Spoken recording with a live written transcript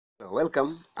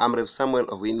Welcome, I'm Rev Samuel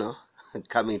Owino,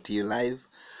 coming to you live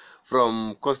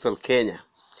from coastal Kenya.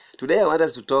 Today I want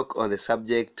us to talk on the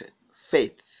subject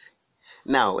faith.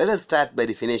 Now, let us start by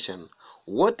definition.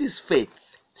 What is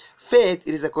faith? Faith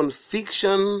is a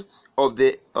conviction of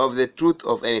the truth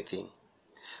of anything.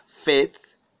 Faith,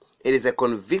 it is a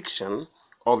conviction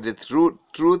of the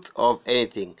truth of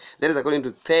anything. That is according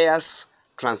to Thayer's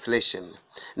translation.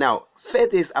 Now,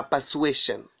 faith is a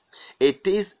persuasion. It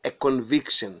is a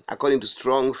conviction, according to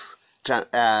Strong's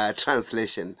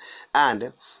translation,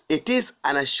 and it is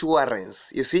an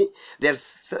assurance. You see, there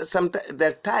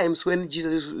are times when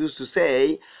Jesus used to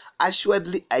say,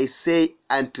 "Assuredly I say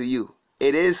unto you."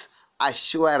 It is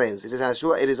assurance. It is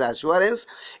assurance.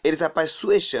 It is a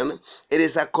persuasion. It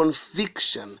is a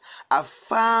conviction, a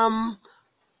firm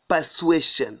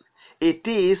persuasion. It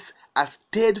is a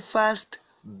steadfast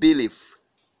belief.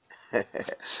 I'm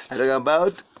talking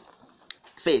about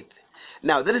faith.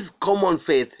 Now, that is common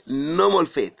faith, normal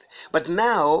faith. But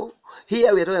now,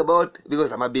 here we are talking about,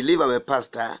 because I'm a believer, I'm a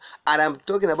pastor, and I'm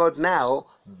talking about now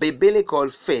biblical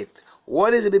faith.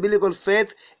 What is a biblical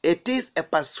faith? It is a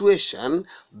persuasion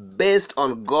based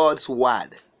on God's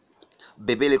word.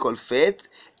 Biblical faith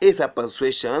is a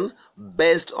persuasion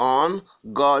based on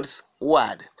God's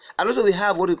word. And also we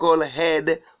have what we call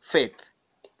head faith.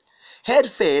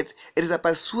 Head faith, it is a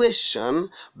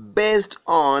persuasion based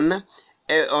on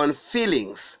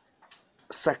feelings,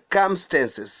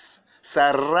 circumstances,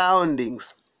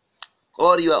 surroundings,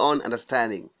 or your own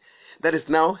understanding. That is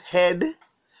now head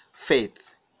faith.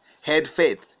 Head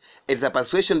faith. It is a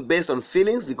persuasion based on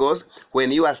feelings, because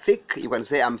when you are sick, you can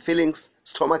say, "I'm feeling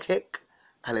stomach ache."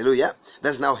 Hallelujah.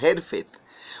 That's now head faith.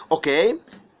 Okay,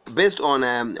 based on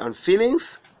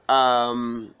feelings,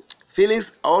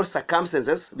 feelings or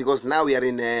circumstances, because now we are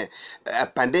in a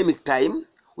pandemic time.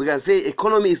 We can say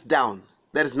economy is down.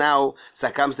 That is now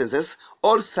circumstances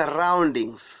or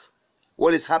surroundings.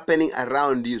 What is happening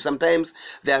around you? Sometimes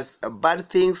there's bad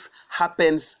things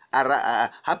happening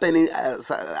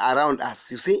around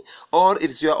us. You see, or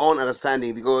it's your own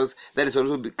understanding, because that is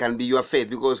also can be your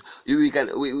faith, because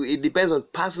it depends on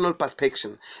personal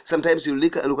perspective. Sometimes you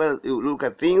look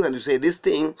at things and you say, "This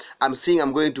thing I'm seeing,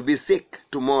 I'm going to be sick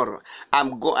tomorrow.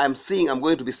 I'm seeing I'm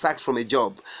going to be sacked from a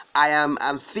job.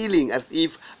 I'm feeling as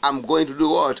if I'm going to do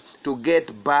what? To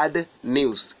get bad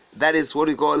news." That is what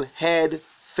we call head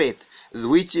faith,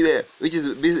 which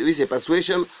is a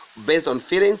persuasion based on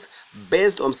feelings,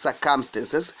 based on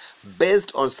circumstances,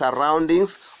 based on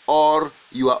surroundings, or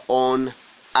your own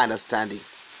understanding.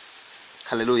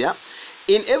 Hallelujah.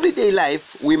 In everyday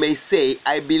life, we may say,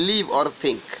 "I believe or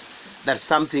think that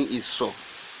something is so."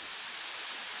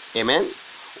 Amen.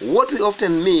 What we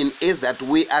often mean is that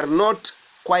we are not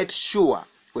quite sure.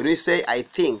 When we say "I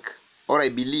think" or "I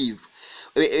believe,"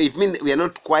 it means we are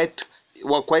not quite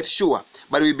sure,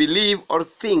 but we believe or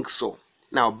think so.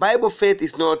 Now, Bible faith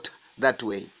is not that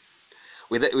way.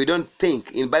 We don't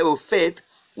think. In Bible faith,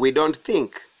 we don't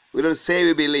think. We don't say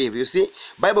we believe. You see,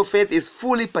 Bible faith is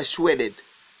fully persuaded.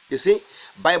 You see,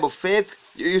 Bible faith,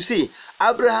 you see,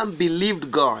 Abraham believed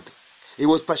God. He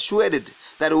was persuaded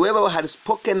that whoever had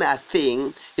spoken a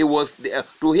thing,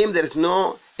 to him there is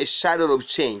no a shadow of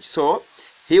change. So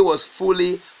he was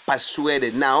fully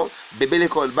persuaded. Now,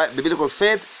 biblical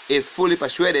faith is fully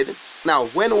persuaded. Now,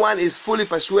 when one is fully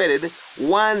persuaded,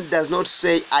 one does not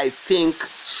say "I think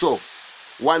so."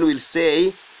 One will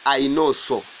say "I know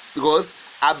so," because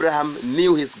Abraham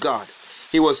knew his God.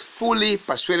 He was fully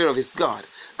persuaded of his God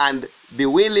and be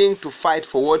willing to fight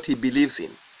for what he believes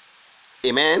in.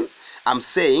 Amen. I'm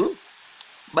saying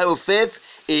Bible faith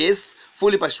is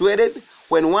fully persuaded.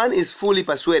 When one is fully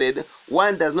persuaded,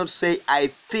 one does not say "I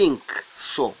think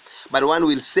so," but one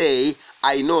will say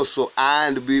 "I know so,"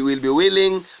 and we will be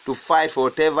willing to fight for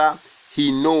whatever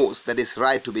he knows that is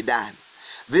right to be done.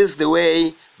 This is the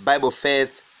way Bible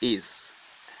faith is.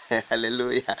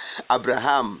 Hallelujah.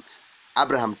 Abraham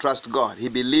trusted God. He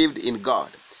believed in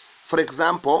God. For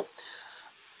example,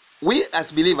 we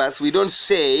as believers, we don't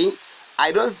say,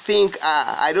 I don't think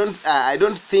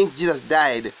Jesus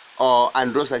died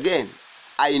and rose again.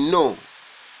 I know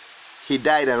he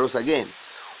died and rose again.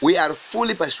 We are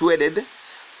fully persuaded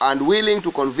and willing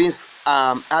to convince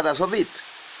others of it.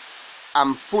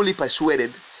 I'm fully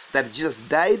persuaded that Jesus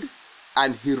died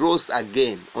and he rose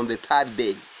again on the third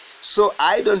day. So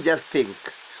I don't just think,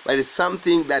 but it's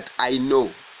something that I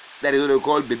know. That is what we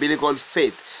call biblical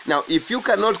faith. Now, if you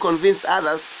cannot convince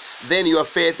others, then your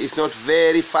faith is not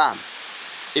very firm.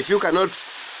 If you cannot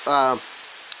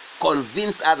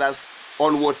convince others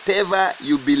on whatever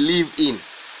you believe in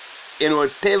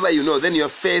whatever you know, then your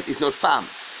faith is not firm.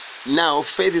 Now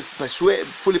faith is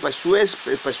fully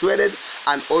persuaded,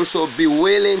 and also be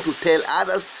willing to tell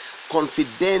others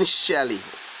confidentially,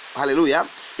 hallelujah,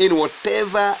 in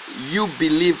whatever you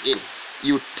believe in.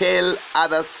 You tell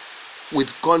others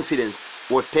with confidence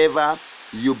whatever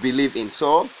you believe in.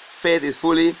 So faith is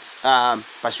fully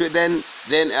persuaded.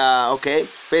 Then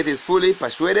faith is fully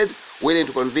persuaded, willing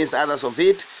to convince others of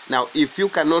it. Now if you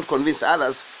cannot convince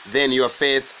others, then your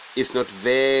faith is not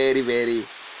very, very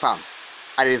firm.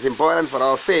 And it is important for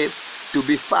our faith to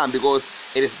be firm, because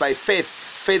it is by faith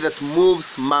that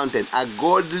moves mountain, a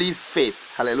godly faith,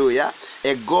 hallelujah,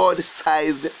 a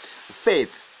God-sized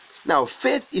faith. Now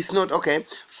faith is not,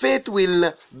 faith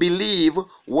will believe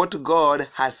what God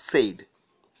has said.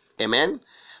 Amen.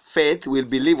 Faith will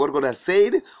believe what God has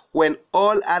said when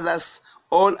all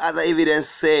other evidence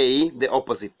say the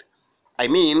opposite. I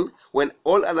mean, when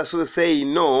all other sources say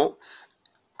no,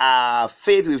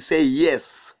 faith will say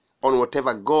yes on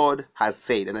whatever God has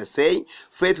said. And I say,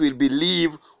 faith will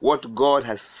believe what God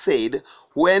has said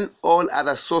when all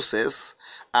other sources,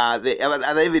 the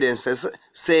other evidences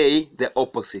say the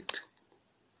opposite.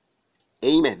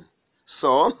 Amen.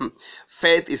 So,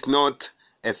 faith is not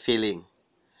a feeling.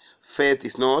 Faith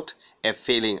is not a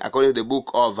feeling. According to the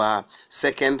book of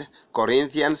 2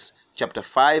 Corinthians chapter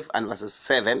 5 and verses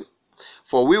 7,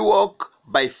 for we walk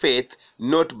by faith,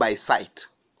 not by sight.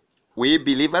 We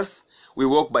believers, we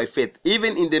walk by faith.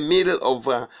 Even in the middle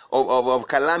of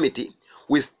calamity,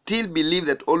 we still believe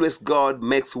that always God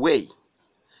makes way.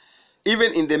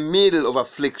 Even in the middle of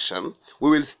affliction, we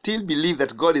will still believe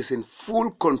that God is in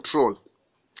full control.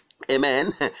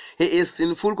 Amen. He is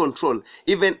in full control.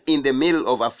 Even in the middle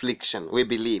of affliction, we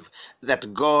believe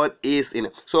that God is in.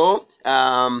 So,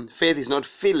 faith is not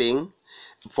feeling,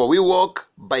 for we walk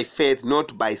by faith,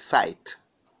 not by sight.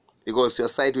 Because your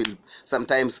sight will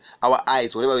sometimes, our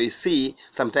eyes, whatever we see,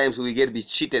 sometimes we get be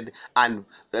cheated and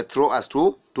throw us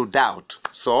to doubt.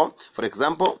 So, for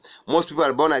example, most people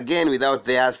are born again without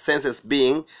their senses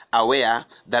being aware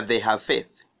that they have faith.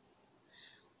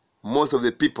 Most of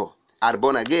the people are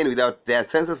born again without their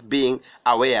senses being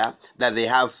aware that they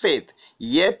have faith.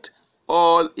 Yet,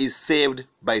 all is saved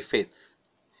by faith.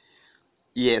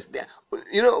 Yes.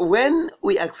 You know, when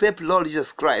we accept Lord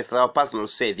Jesus Christ as our personal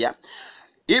Savior,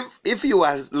 if you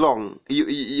are long,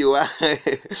 you are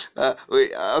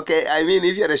okay. I mean,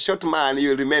 if you are a short man, you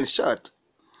will remain short.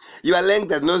 Your length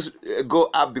does not go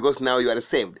up because now you are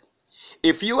saved.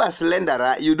 If you are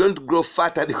slenderer, you don't grow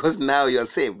fatter because now you are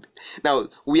saved. Now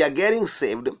we are getting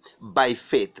saved by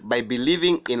faith, by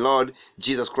believing in Lord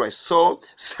Jesus Christ. So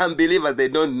some believers, they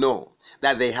don't know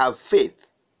that they have faith,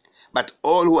 but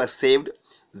all who are saved,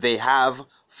 they have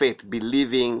faith,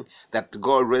 believing that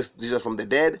God raised Jesus from the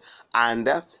dead, and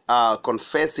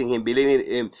confessing Him, believing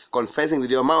Him, confessing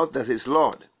with your mouth that He's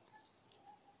Lord.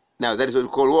 Now that is what we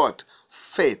call what?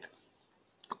 Faith.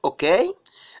 Okay?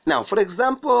 Now, for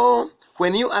example,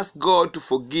 when you ask God to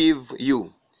forgive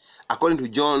you, according to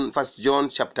 1 John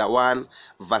chapter 1,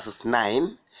 verses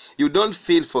 9, you don't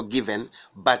feel forgiven,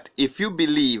 but if you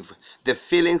believe, the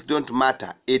feelings don't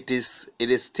matter. It is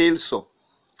still so.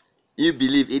 You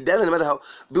believe. It doesn't matter how,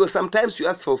 because sometimes you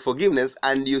ask for forgiveness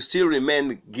and you still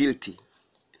remain guilty.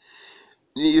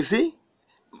 You see,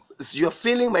 your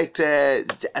feeling might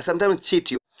sometimes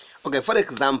cheat you. Okay, for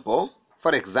example,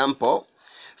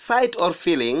 sight or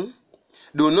feeling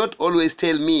do not always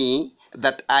tell me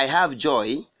that I have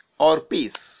joy or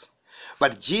peace,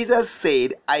 but Jesus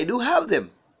said I do have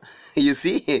them. You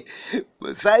see,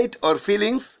 sight or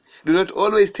feelings do not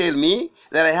always tell me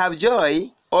that I have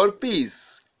joy or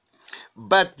peace.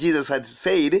 But Jesus had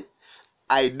said,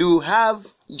 I do have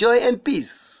joy and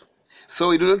peace. So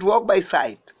we do not walk by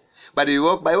sight, but we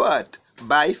walk by what?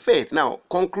 By faith. Now,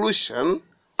 conclusion.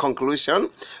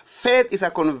 Faith is a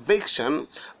conviction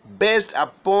based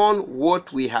upon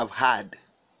what we have heard.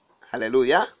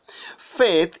 Hallelujah.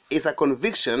 Faith is a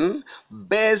conviction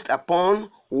based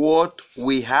upon what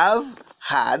we have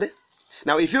heard.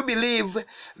 Now, if you believe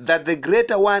that the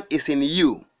greater one is in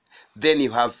you, then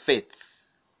you have faith.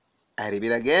 I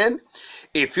repeat again.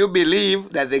 If you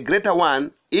believe that the greater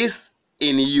one is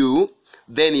in you,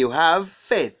 then you have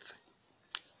faith.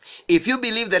 If you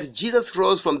believe that Jesus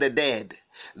rose from the dead,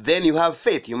 then you have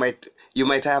faith. You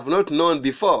might have not known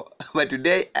before, but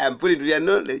today I am putting to your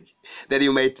knowledge that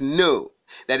you might know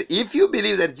that if you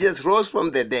believe that Jesus rose from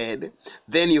the dead,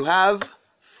 then you have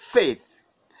faith.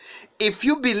 If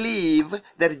you believe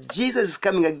that Jesus is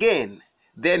coming again,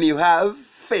 then you have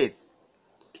faith.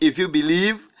 If you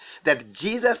believe that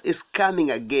Jesus is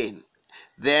coming again,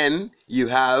 then you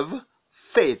have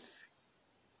faith.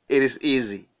 It is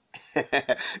easy.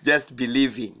 Just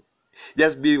believing.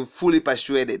 just being fully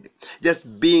persuaded,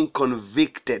 just being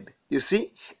convicted, you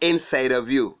see, inside of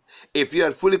you. If you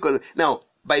are fully now,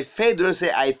 by faith, don't say,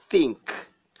 I think.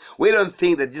 We don't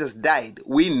think that Jesus died.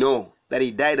 We know that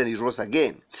he died and he rose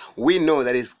again. We know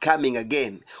that he's coming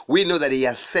again. We know that he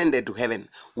ascended to heaven.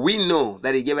 We know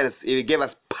that he gave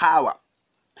us power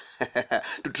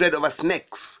to tread over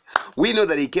snakes. We know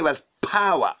that he gave us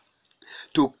power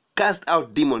to cast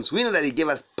out demons. We know that he gave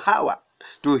us power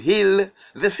to heal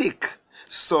the sick.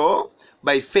 So,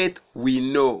 by faith, we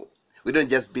know. We don't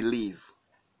just believe.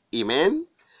 Amen?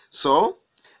 So,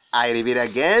 I repeat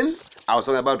again, I was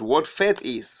talking about what faith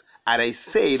is. And I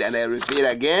said, and I repeat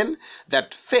again,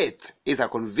 that faith is a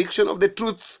conviction of the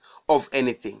truth of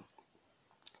anything,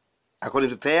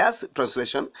 according to Thayer's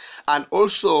translation. And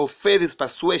also, faith is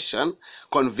persuasion,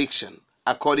 conviction,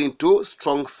 according to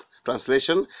Strong's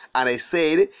translation. And I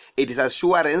said, it is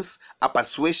assurance, a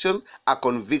persuasion, a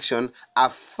conviction, a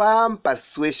firm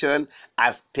persuasion,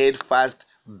 a steadfast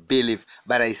belief.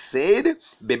 But I said,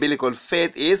 biblical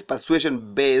faith is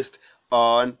persuasion based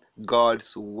on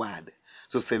God's word.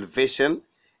 So salvation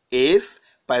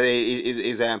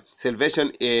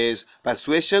salvation is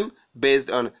persuasion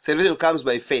based on, salvation comes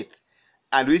by faith,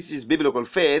 and which is biblical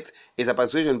faith is a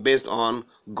persuasion based on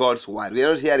God's word. We are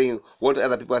not hearing what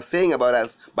other people are saying about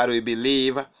us, but we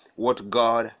believe what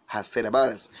God has said about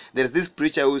us. There's this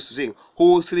preacher who used to sing,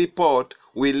 whose report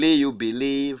will you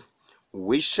believe?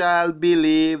 We shall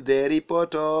believe the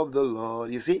report of the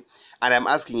Lord. You see? And I'm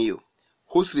asking you,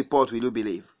 whose report will you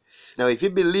believe? Now, if you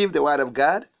believe the word of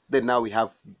God, then now we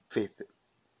have faith.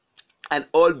 And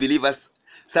all believers,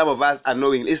 some of us are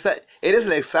knowing. It is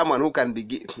like someone who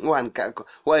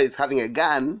is having a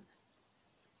gun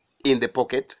in the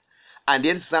pocket, and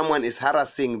yet someone is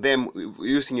harassing them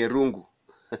using a rungu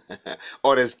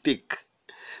or a stick.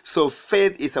 So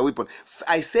faith is a weapon.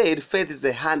 I said faith is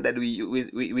the hand that we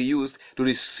use to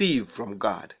receive from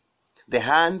God. The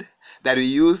hand that we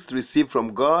use to receive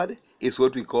from God is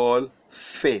what we call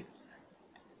faith.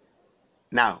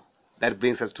 Now, that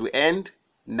brings us to end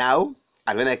now.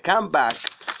 And when I come back,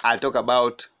 I'll talk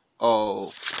about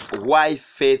why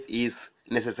faith is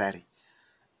necessary.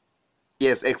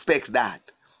 Yes, expect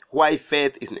that. Why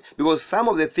faith is because some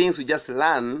of the things we just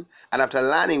learn, and after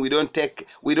learning we don't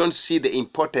see the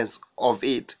importance of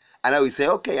it, and now we say,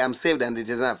 okay, I'm saved and it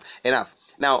is enough.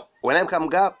 Now, when I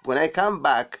come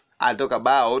back, I'll talk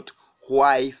about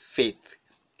why faith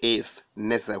is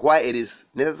necessary, why it is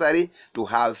necessary to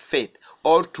have faith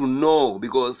or to know,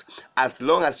 because as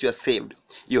long as you are saved,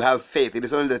 you have faith. It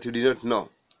is only that you did not know.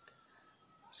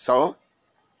 So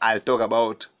I'll talk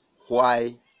about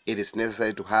why it is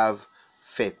necessary to have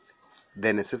faith,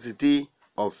 the necessity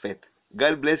of faith.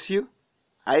 God bless you.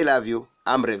 I love you.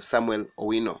 I'm Rev Samuel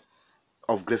Owino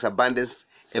of Grace Abundance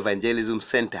Evangelism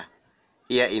Center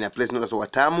here in a place known as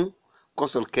Watamu,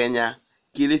 Coastal Kenya,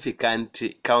 Kilifi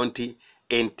County,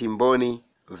 and Timboni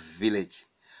Village.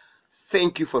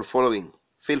 Thank you for following.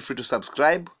 Feel free to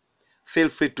subscribe. Feel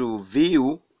free to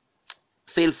view.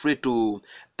 Feel free to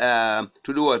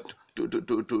do what?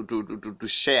 To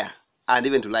share and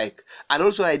even to like. And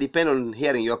also, I depend on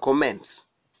hearing your comments.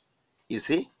 You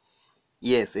see?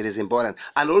 Yes, it is important.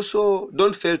 And also,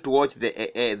 don't fail to watch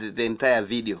the entire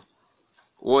video.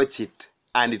 Watch it,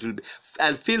 and it will be.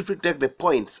 And feel free to take the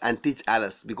points and teach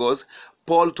others, because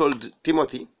Paul told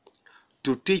Timothy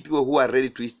to teach people who are ready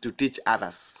to teach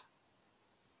others.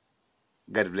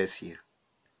 God bless you.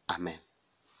 Amen.